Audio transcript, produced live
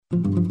Good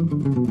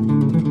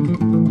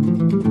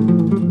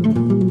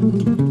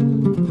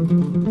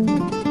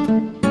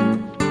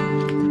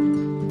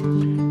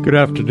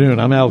afternoon.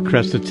 I'm Al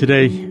Cresta.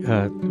 Today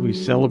we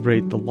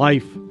celebrate the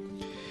life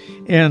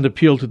and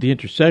appeal to the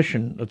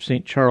intercession of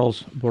St.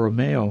 Charles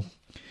Borromeo.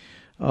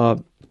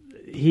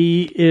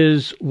 He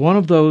is one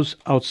of those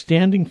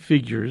outstanding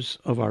figures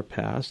of our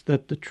past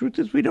that the truth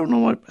is we don't know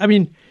what... I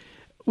mean,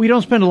 we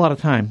don't spend a lot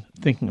of time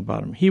thinking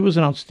about him. He was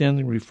an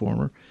outstanding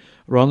reformer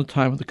around the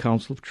time of the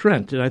Council of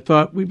Trent, and I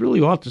thought we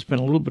really ought to spend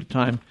a little bit of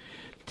time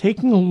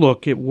taking a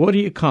look at what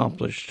he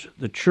accomplished,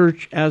 the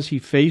church as he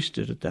faced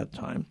it at that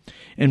time,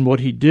 and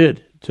what he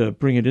did to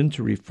bring it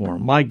into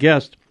reform. My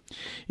guest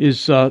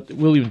is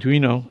William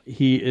Doino.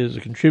 He is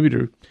a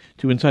contributor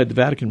to Inside the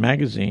Vatican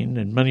magazine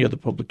and many other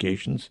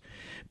publications.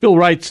 Bill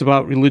writes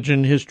about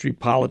religion, history,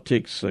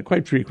 politics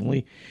quite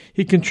frequently.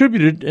 He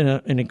contributed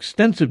an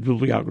extensive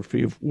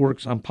bibliography of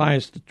works on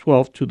Pius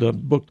XII to the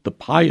book The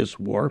Pius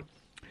War,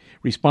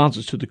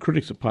 Responses to the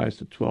Critics of Pius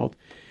XII.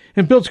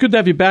 And Bill, it's good to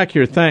have you back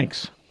here.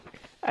 Thanks.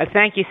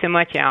 Thank you so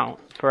much, Al,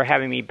 for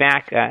having me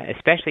back,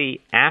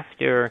 especially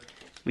after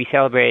we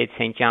celebrated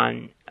St.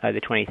 John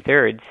the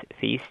 23rd's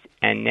feast,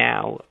 and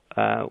now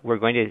we're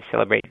going to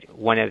celebrate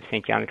one of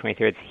St. John the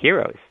 23rd's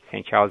heroes,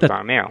 St. Charles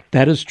Borromeo.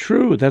 That is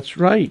true. That's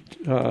right.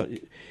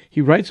 He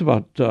writes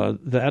about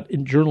that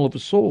in Journal of a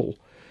Soul.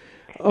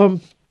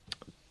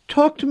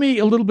 Talk to me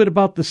a little bit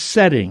about the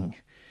setting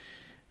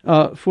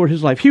for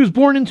his life. He was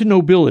born into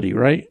nobility,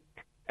 right?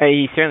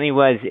 He certainly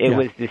was. It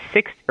was the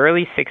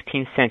early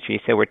 16th century,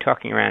 so we're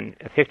talking around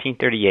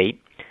 1538.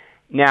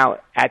 Now,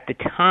 at the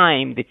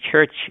time, the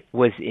church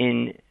was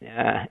in,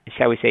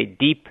 shall we say,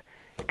 deep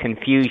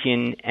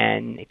confusion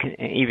and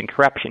even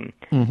corruption,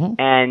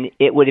 and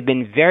it would have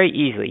been very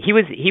easily. He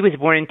was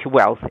born into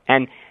wealth,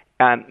 and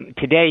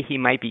today he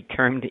might be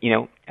termed,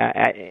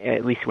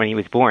 at least when he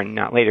was born,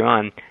 not later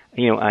on,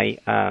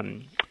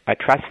 a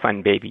trust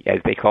fund baby,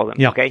 as they call them.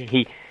 Yeah.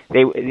 Okay,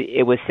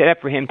 it was set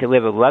up for him to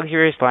live a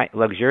luxurious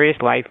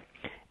life,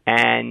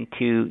 and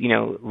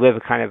to live a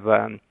kind of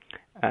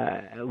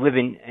live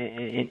in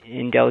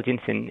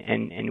indulgence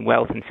and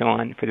wealth and so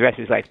on for the rest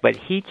of his life. But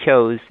he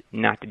chose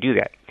not to do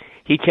that.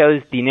 He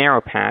chose the narrow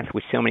path,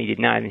 which so many did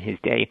not in his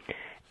day.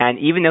 And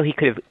even though he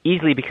could have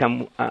easily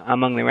become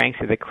among the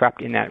ranks of the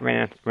corrupt in that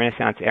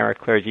Renaissance era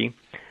clergy,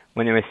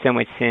 when there was so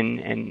much sin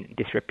and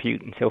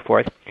disrepute and so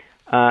forth,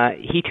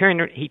 he turned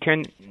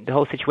the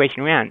whole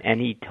situation around, and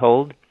he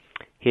told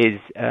his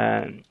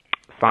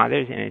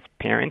fathers and his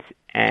parents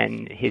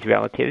and his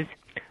relatives,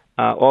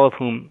 all of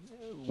whom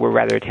were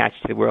rather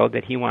attached to the world,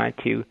 that he wanted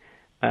to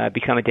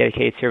become a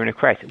dedicated servant of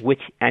Christ,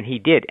 and he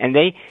did. And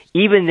they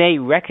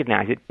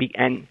recognized it,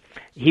 and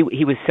he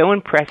was so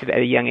impressive at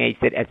a young age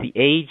that at the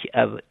age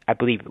of, I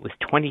believe it was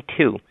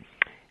 22,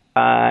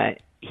 by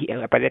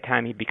that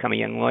time he'd become a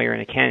young lawyer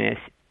and a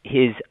canonist,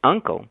 his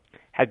uncle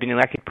had been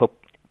elected Pope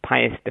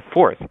Pius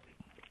IV.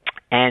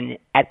 And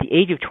at the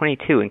age of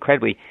 22,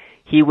 incredibly,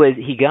 he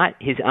got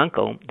his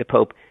uncle, the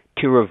Pope,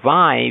 to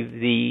revive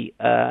the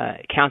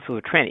Council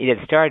of Trent. It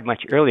had started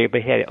much earlier,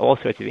 but it had all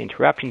sorts of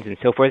interruptions and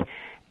so forth.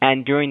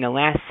 And during the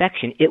last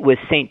section, it was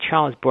St.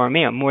 Charles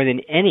Borromeo, more than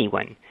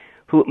anyone,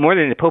 more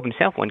than the Pope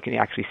himself, one can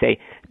actually say,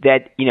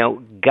 that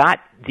got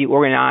the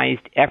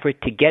organized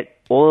effort to get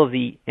all of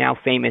the now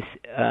famous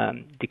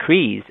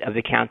decrees of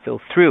the Council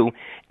through.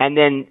 And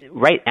then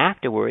right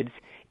afterwards,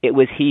 it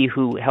was he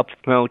who helped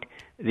promote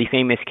the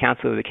famous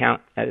Council of the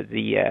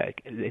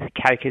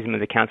Catechism of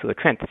the Council of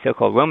Trent, the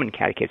so-called Roman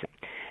Catechism.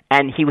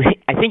 And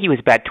I think he was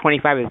about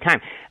 25 at the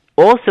time.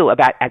 Also,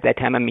 about at that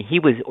time, he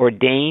was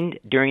ordained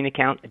during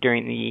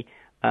the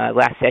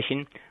last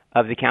session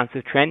of the Council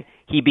of Trent.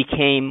 He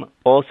became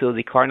also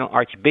the Cardinal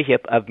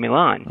Archbishop of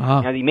Milan.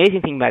 Uh-huh. Now, the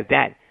amazing thing about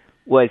that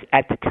was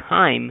at the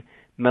time,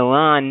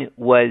 Milan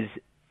was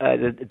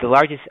the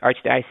largest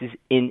archdiocese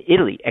in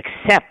Italy,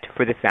 except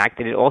for the fact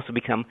that it also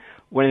become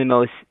one of the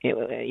most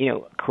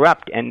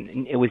corrupt,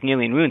 and it was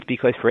nearly in ruins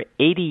because for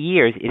 80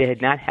 years it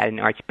had not had an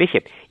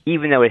archbishop,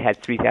 even though it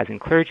had 3,000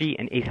 clergy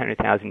and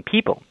 800,000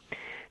 people.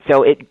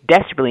 So it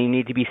desperately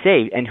needed to be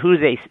saved. And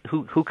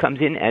who comes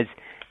in as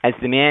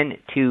the man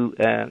to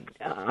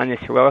on this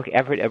heroic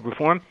effort of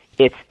reform?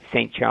 It's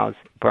St. Charles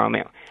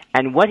Borromeo.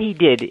 And what he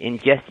did in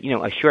just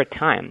a short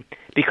time,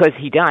 because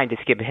he died, to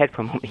skip ahead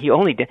from him,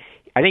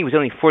 I think he was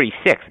only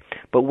 46.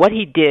 But what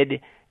he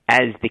did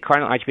as the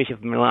Cardinal Archbishop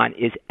of Milan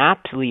is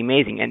absolutely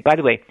amazing. And by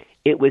the way,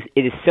 it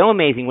is so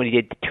amazing what he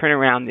did to turn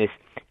around this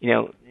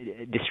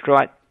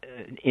distraught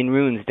in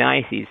ruins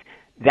diocese.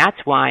 That's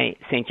why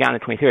St. John the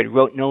 23rd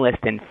wrote no less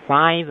than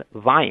 5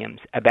 volumes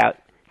about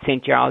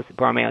St. Charles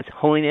Borromeo's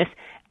holiness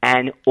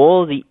and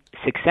all the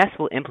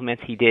successful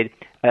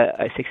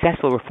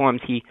successful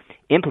reforms he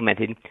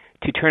implemented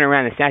to turn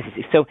around the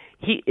diocese. So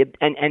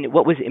and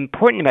what was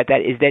important about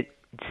that is that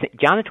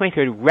John the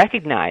 23rd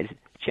recognized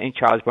St.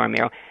 Charles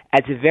Borromeo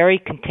as a very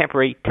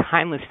contemporary,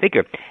 timeless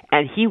figure,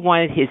 and he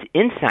wanted his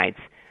insights,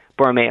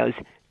 Borromeo's,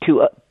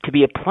 to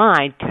be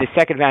applied to the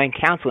Second Vatican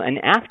Council and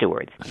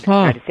afterwards.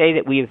 Now, to say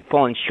that we have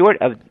fallen short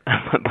of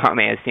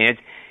Borromeo's standards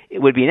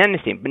it would be an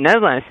understatement. But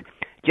nonetheless,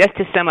 just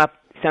to sum up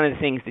some of the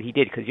things that he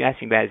did, because you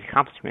asked me about his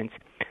accomplishments,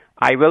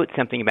 I wrote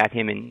something about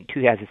him in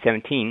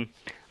 2017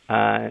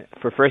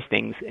 for First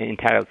Things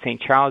entitled St.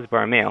 Charles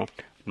Borromeo,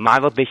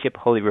 Model Bishop,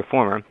 Holy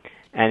Reformer,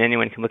 and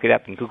anyone can look it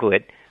up and Google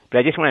it. But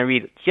I just want to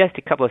read just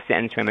a couple of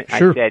sentences from it.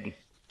 Sure. I said,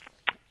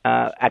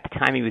 at the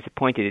time he was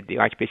appointed the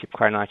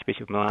Cardinal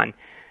Archbishop of Milan,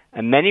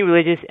 many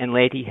religious and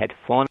laity had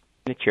fallen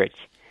in the church,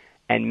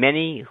 and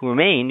many who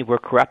remained were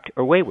corrupt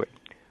or wayward.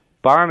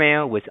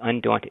 Borromeo was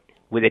undaunted.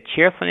 With a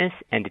cheerfulness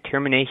and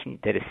determination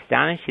that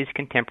astonished his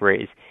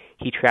contemporaries,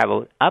 he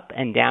traveled up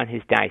and down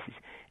his diocese,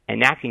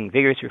 enacting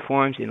vigorous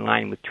reforms in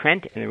line with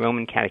Trent and the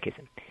Roman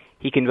Catechism.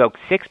 He convoked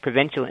 6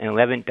 provincial and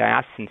 11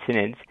 diocesan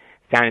synods,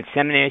 founded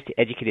seminaries to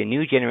educate a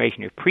new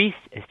generation of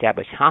priests,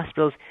 established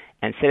hospitals,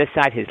 and set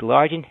aside his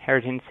large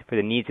inheritance for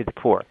the needs of the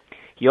poor.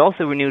 He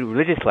also renewed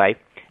religious life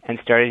and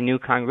started a new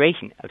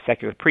congregation of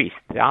secular priests,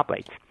 the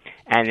Oblates.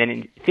 And then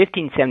in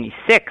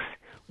 1576,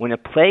 when a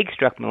plague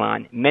struck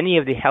Milan, many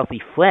of the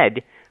healthy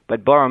fled,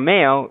 but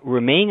Borromeo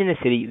remained in the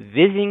city,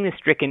 visiting the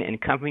stricken and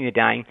comforting the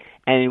dying.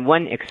 And in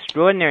one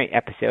extraordinary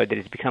episode that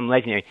has become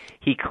legendary,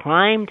 he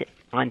climbed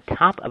on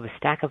top of a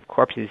stack of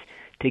corpses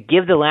to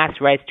give the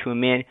last rites to a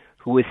man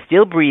who was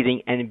still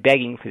breathing and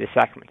begging for the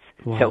sacraments.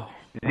 Wow. So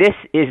this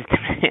is the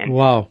man.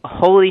 Wow.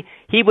 Holy.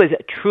 He was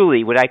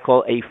truly what I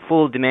call a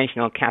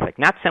full-dimensional Catholic,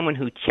 not someone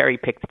who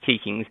cherry-picked the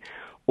teachings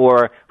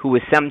or who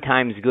was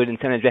sometimes good and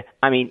sometimes bad.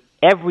 I mean,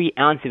 every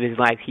ounce of his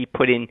life he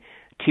put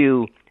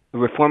into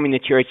reforming the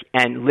church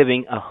and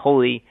living a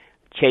holy,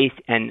 chaste,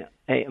 and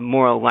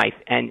moral life.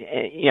 And,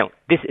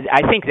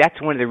 I think that's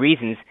one of the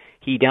reasons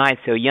he died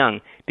so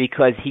young,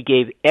 because he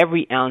gave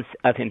every ounce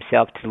of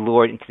himself to the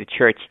Lord and to the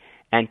church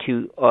and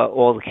to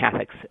all the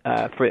Catholics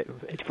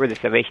for the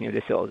salvation of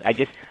their souls.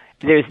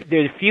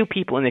 There's few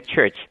people in the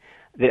church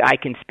that I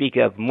can speak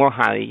of more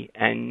highly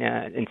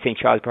than St.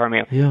 Charles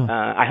Borromeo. Yeah.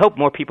 I hope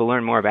more people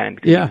learn more about him,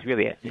 because he's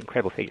really an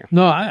incredible figure.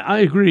 No, I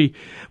agree.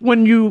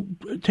 When you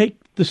take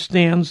the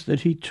stands that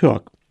he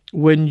took,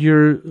 when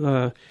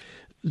you're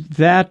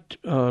that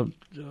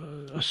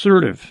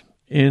assertive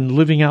in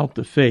living out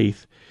the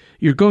faith,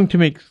 you're going to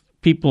make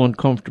people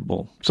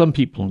uncomfortable, some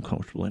people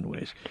uncomfortable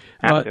anyways.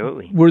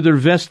 Absolutely. Were there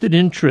vested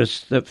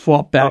interests that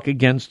fought back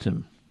against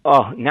him?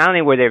 Oh, not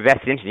only were there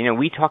vested interests,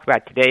 we talk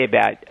about today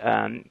about,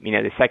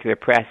 the secular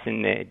press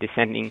and the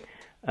dissenting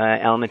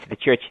elements of the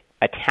church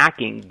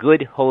attacking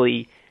good,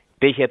 holy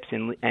bishops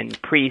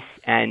and priests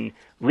and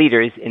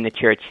leaders in the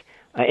church,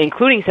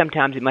 including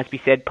sometimes, it must be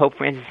said, Pope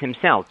Francis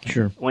himself,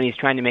 sure, when he's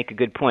trying to make a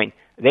good point.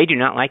 They do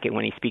not like it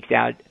when he speaks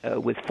out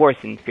with force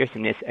and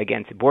fearsomeness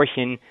against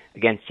abortion,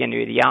 against gender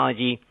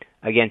ideology,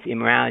 against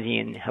immorality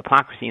and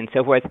hypocrisy and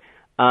so forth.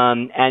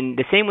 And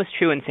the same was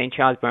true in St.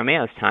 Charles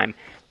Borromeo's time.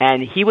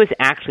 And he was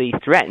actually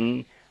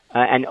threatened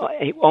and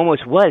he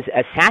almost was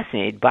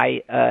assassinated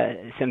by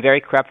some very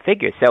corrupt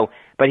figures.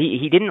 But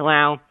he didn't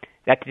allow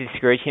that to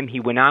discourage him. He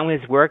went on with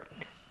his work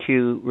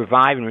to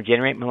revive and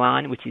regenerate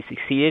Milan, which he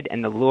succeeded.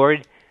 And the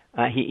Lord,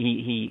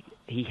 he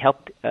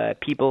helped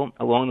people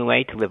along the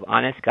way to live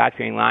honest,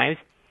 God-fearing lives.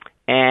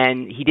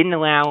 And he didn't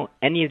allow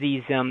any of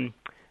these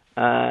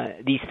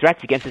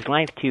threats against his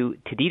life to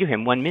deter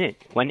him 1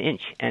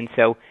 inch. And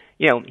so,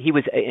 he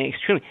was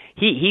extremely.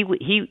 He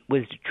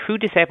was a true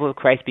disciple of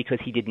Christ because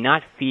he did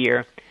not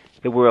fear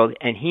the world,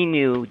 and he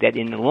knew that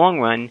in the long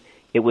run,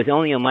 it was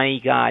only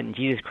Almighty God and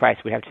Jesus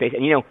Christ would have to face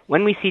it. And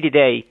when we see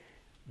today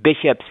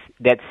bishops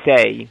that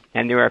say,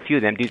 and there are a few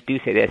of them do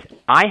say this,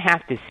 I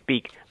have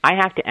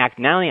to act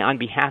not only on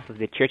behalf of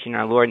the Church and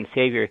our Lord and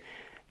Savior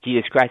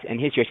Jesus Christ and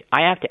His Church,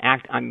 I have to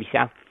act on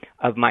behalf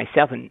of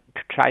myself and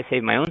try to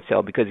save my own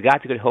soul, because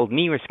God's going to hold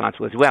me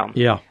responsible as well,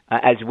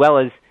 as well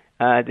as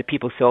the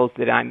people's souls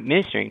that I'm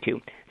ministering to.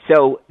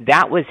 So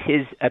that was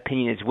his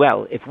opinion as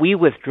well. If we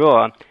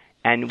withdraw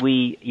and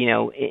we,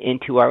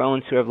 into our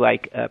own sort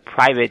of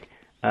private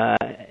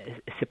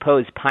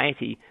supposed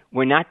piety,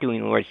 we're not doing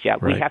the Lord's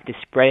job. Right. We have to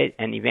spread it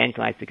and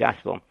evangelize the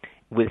gospel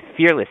with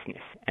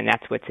fearlessness, and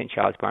that's what St.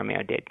 Charles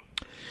Borromeo did.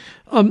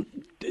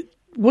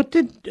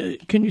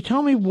 Can you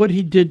tell me what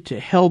he did to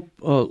help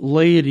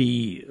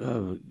laity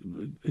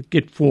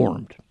get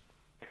formed?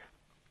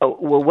 Oh,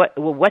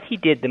 what he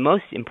did, the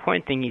most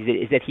important thing he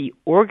did is that he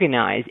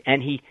organized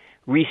and he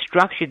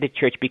restructured the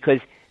church, because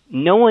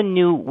no one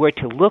knew where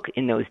to look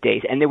in those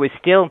days. And there was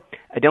still,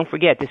 don't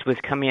forget, this was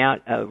coming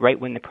out right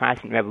when the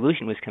Protestant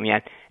Revolution was coming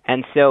out.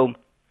 And so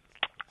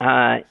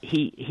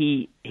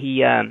he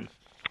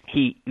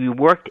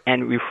worked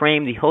and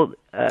reframed the whole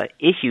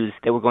issues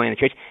that were going on in the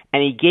church,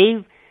 and he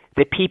gave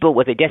the people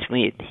what they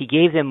desperately needed. He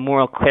gave them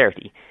moral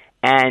clarity,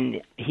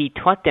 and he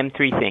taught them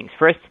 3 things.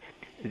 First,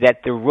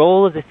 that the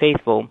role of the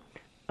faithful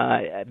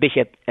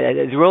bishop,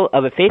 the role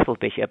of a faithful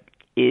bishop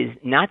is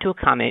not to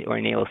accommodate or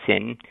enable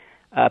sin,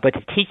 but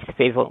to teach the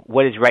faithful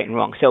what is right and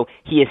wrong. So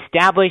he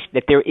established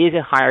that there is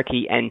a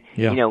hierarchy, and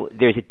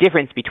there's a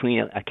difference between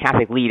a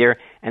Catholic leader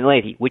and the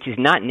laity, which is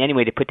not in any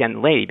way to put down the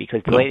laity,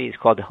 because the laity is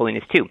called to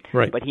holiness too.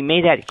 Right. But he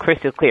made that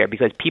crystal clear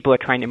because people are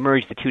trying to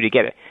merge the two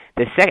together.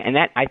 And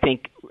that I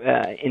think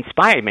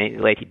inspired many of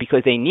the laity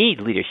because they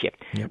need leadership.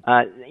 Yep.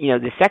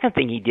 The second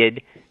thing he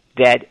did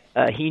that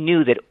he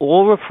knew that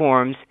all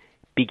reforms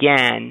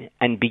begin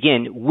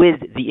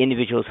with the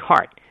individual's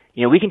heart.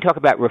 We can talk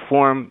about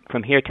reform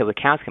from here till the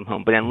cows come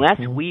home, but unless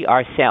we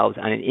ourselves,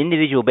 on an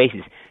individual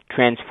basis,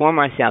 transform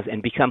ourselves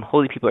and become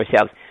holy people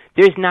ourselves,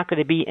 there's not going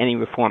to be any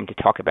reform to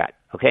talk about,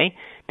 okay?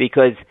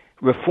 Because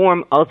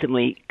reform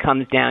ultimately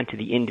comes down to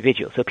the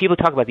individual. So people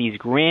talk about these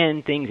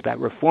grand things about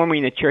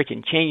reforming the church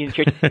and changing the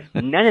church.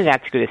 None of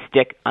that's going to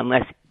stick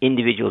unless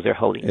individuals are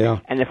holy. Yeah.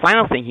 And the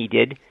final thing he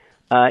did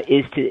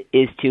is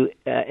to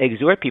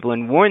exhort people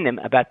and warn them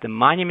about the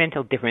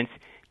monumental difference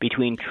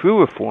between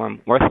true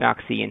reform,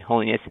 orthodoxy, and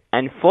holiness,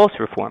 and false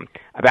reform,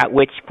 about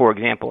which, for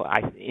example,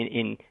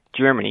 in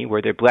Germany,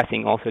 where they're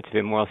blessing all sorts of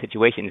immoral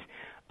situations,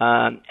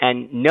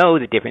 and know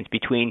the difference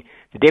between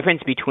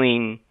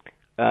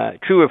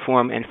true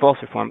reform and false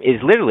reform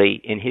is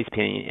literally, in his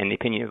opinion, and the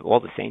opinion of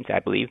all the saints, I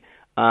believe,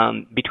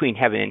 between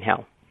heaven and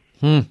hell.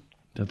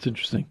 That's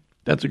interesting.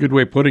 That's a good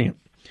way of putting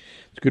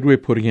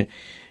it.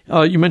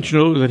 You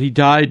mentioned earlier that he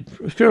died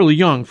fairly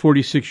young,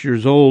 46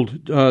 years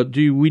old.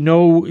 Do we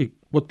know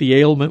what the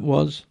ailment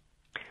was?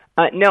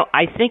 No,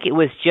 I think it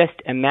was just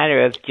a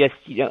matter of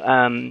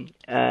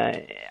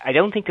I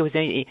don't think there was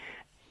any.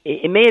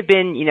 It may have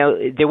been,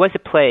 there was a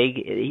plague.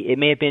 It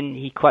may have been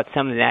he caught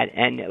some of that,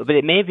 but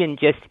it may have been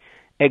just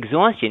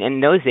exhaustion. And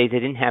in those days, they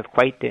didn't have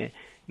quite the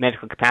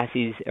medical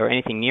capacities or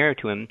anything near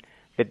to him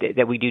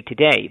that we do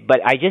today.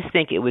 But I just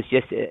think it was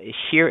just a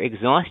sheer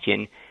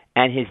exhaustion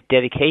and his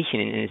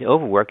dedication and his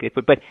overwork.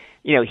 But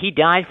he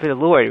died for the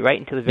Lord right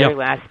until the very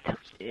last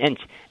inch.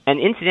 And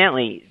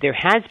incidentally,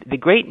 the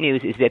great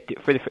news is that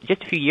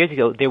just a few years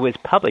ago, there was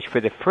published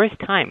for the first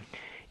time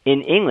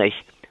in English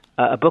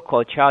a book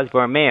called Charles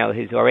Borromeo,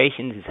 his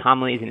orations, his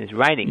homilies, and his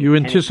writings. You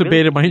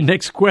anticipated my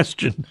next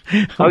question.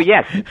 Oh,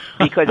 yes,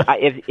 because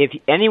if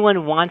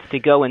anyone wants to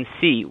go and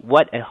see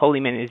what a holy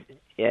man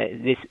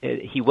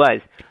he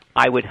was,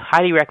 I would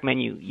highly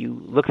recommend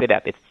you look it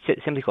up.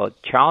 It's simply called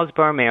Charles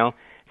Borromeo,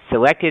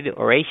 Selected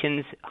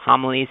Orations,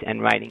 Homilies,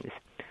 and Writings,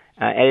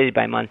 edited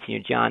by Monsignor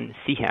John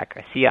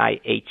Cihac,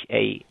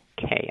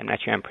 C-I-H-A-K. I'm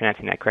not sure I'm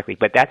pronouncing that correctly,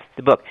 but that's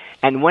the book.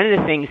 And one of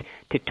the things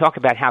to talk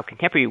about how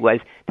contemporary was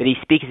that he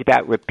speaks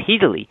about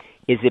repeatedly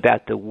is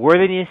about the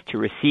worthiness to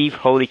receive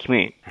Holy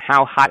Communion.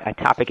 How hot a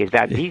topic is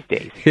that these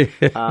days?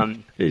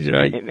 He's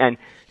right. And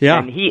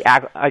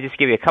I'll just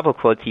give you a couple of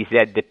quotes. He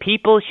said, "The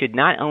people should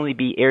not only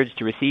be urged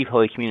to receive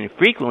Holy Communion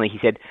frequently," he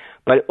said,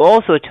 "but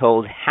also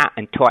told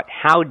and taught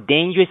how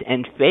dangerous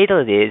and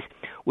fatal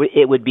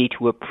it would be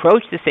to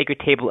approach the sacred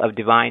table of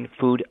divine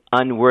food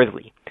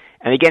unworthily."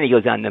 And again, he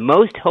goes on, "The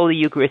most holy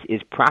Eucharist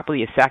is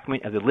properly a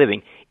sacrament of the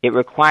living. It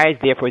requires,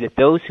 therefore, that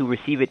those who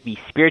receive it be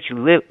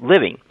spiritually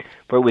living,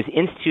 for it was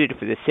instituted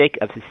for the sake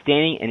of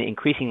sustaining and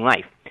increasing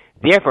life.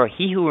 Therefore,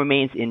 he who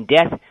remains in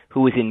death,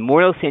 who is in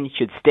mortal sin,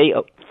 should stay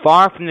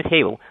far from the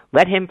table.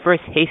 Let him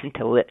first hasten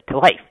to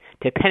life,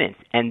 to penance,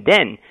 and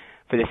then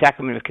for the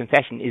sacrament of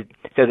confession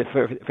for the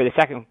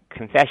sacrament of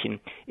confession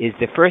is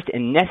the first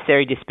and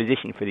necessary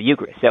disposition for the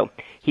Eucharist." So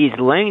he's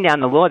laying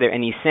down the law there,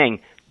 and he's saying,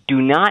 do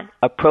not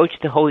approach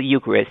the Holy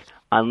Eucharist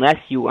unless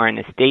you are in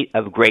a state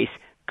of grace.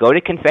 Go to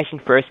confession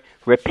first,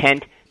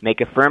 repent, make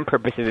a firm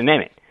purpose of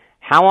amendment.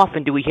 How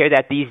often do we hear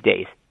that these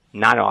days?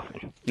 Not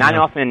often. Not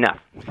often enough.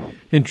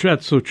 And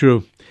that's so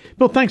true.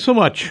 Bill, thanks so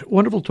much.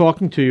 Wonderful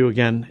talking to you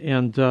again,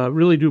 and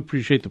really do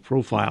appreciate the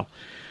profile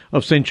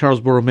of St. Charles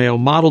Borromeo,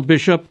 model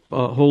bishop,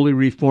 holy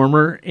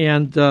reformer,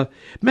 and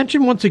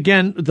mention once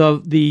again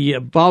the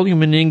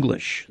volume in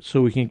English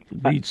so we can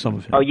read some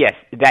of it. Oh, yes.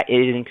 That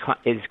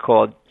is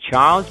called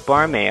Charles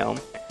Borromeo,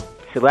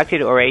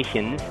 Selected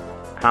Orations,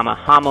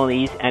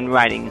 Homilies, and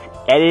Writings,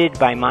 edited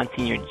by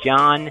Monsignor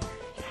John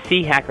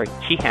Cihac, or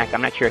Cihac,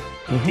 I'm not sure,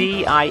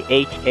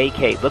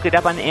 C-I-H-A-K. Look it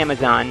up on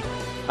Amazon.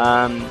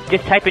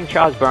 Just type in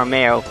Charles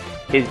Borromeo,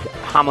 his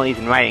homilies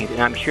and writings, and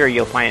I'm sure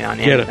you'll find it on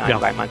Amazon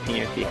by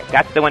Monsignor Cihac.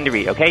 That's the one to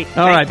read, okay?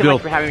 All right, so Bill.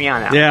 Much for having me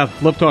on now. Yeah,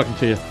 love talking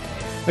to you.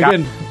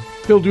 Again,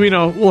 Bill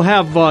Doino will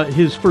have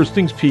his First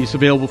Things piece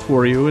available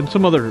for you and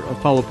some other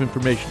follow-up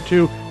information,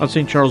 too, on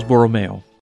St. Charles Borromeo.